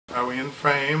Are we in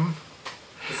frame?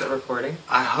 Is it recording?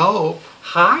 I hope.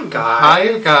 Hi guys. Hi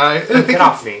you guys. Get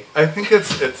off me. I think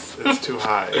it's too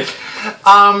high.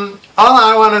 All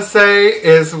I want to say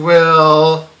is,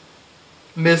 will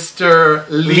Mr.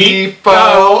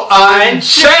 Leafo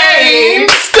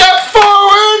Unchained step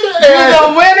forward? You're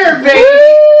the winner, baby.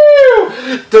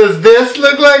 Woo! Does this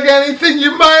look like anything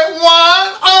you might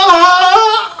want?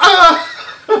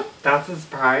 That's his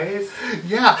prize?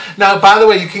 Yeah. Now, by the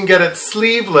way, you can get it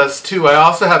sleeveless too. I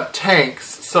also have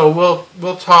tanks, so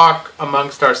we'll talk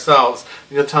amongst ourselves.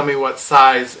 You'll tell me what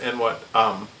size and what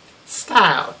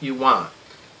style you want.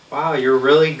 Wow, you're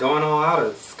really going all out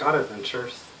at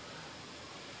ScottAdventures.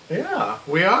 Yeah,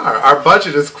 we are. Our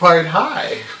budget is quite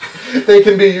high. They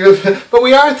can be used, but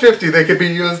we are thrifty. They could be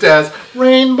used as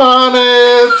rain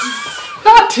bonnets,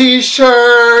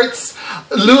 t-shirts,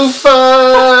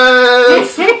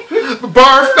 loofahs,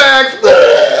 barf bags.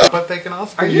 But they can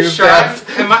also be used as...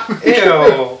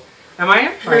 Ew. Am I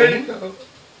in frame?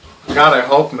 God, I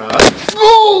hope not.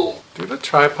 Oh! Do the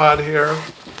tripod here.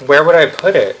 Where would I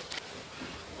put it?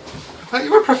 I thought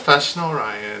you were professional,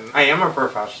 Ryan. I am a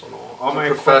professional. All my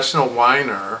professional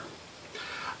whiner.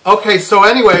 Okay, so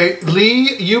anyway,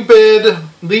 Lee, you bid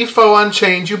Leafo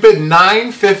Unchained. You bid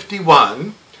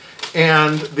 $9.51,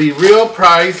 and the real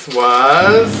price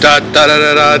was ding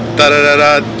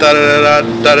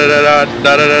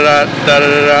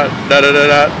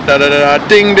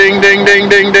ding ding ding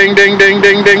ding ding ding ding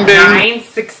ding ding ding.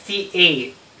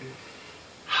 $9.68.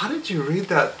 How did you read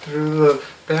that through the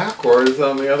backwards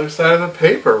on the other side of the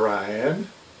paper, Ryan?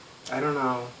 I don't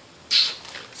know.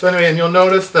 So anyway, and you'll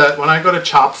notice that when I go to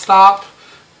Chop Stop,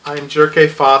 I'm Jerke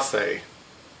Fosse.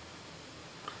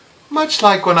 Much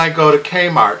like when I go to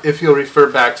Kmart, if you'll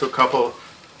refer back to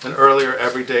an earlier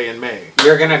Everyday in May.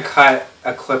 You're gonna cut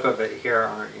a clip of it here,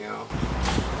 aren't you?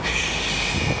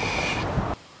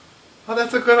 Oh,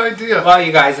 that's a good idea. Well,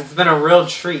 you guys, it's been a real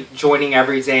treat joining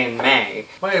Everyday in May.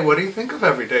 Wait, what do you think of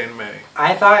Everyday in May?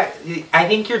 I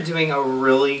think you're doing a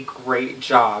really great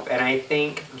job, and I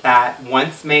think that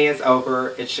once May is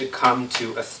over, it should come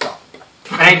to a stop.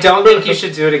 And I don't think you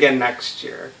should do it again next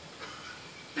year.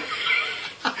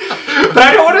 But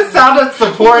I don't want to sound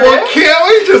unsupportive. Well, can't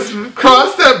we just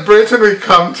cross that bridge when we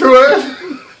come to it?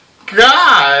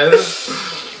 God.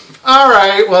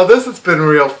 Alright, well this has been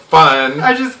real fun.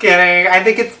 I'm just kidding. I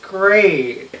think it's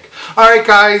great. Alright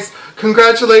guys,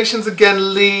 congratulations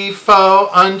again, Leafo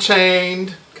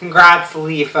Unchained. Congrats,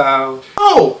 Leafo.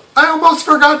 Oh, I almost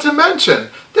forgot to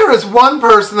mention, there is one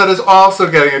person that is also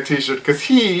getting a t-shirt because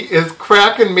he is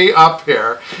cracking me up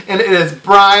here. And it is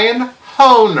Brian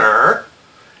Honer.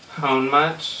 Hone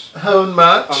much? Hone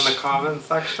much. On the comment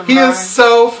section, He is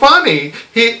so funny.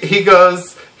 He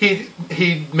goes... He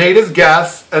made his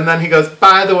guess, and then he goes,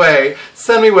 by the way,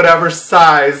 send me whatever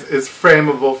size is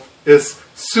suitable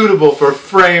for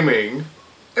framing.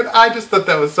 And I just thought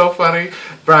that was so funny.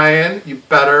 Brian, you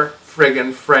better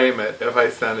friggin' frame it if I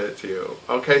send it to you.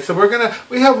 Okay, so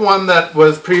we have one that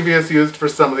was previously used for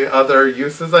some of the other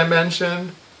uses I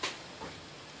mentioned.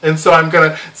 And so I'm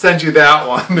gonna send you that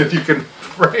one and you can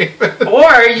frame it.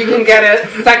 Or you can get a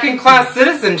second-class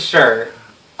citizen shirt.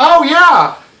 Oh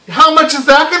yeah! How much is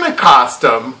that going to cost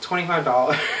them?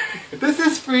 $25. This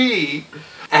is free.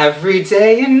 Every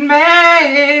day in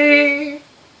May.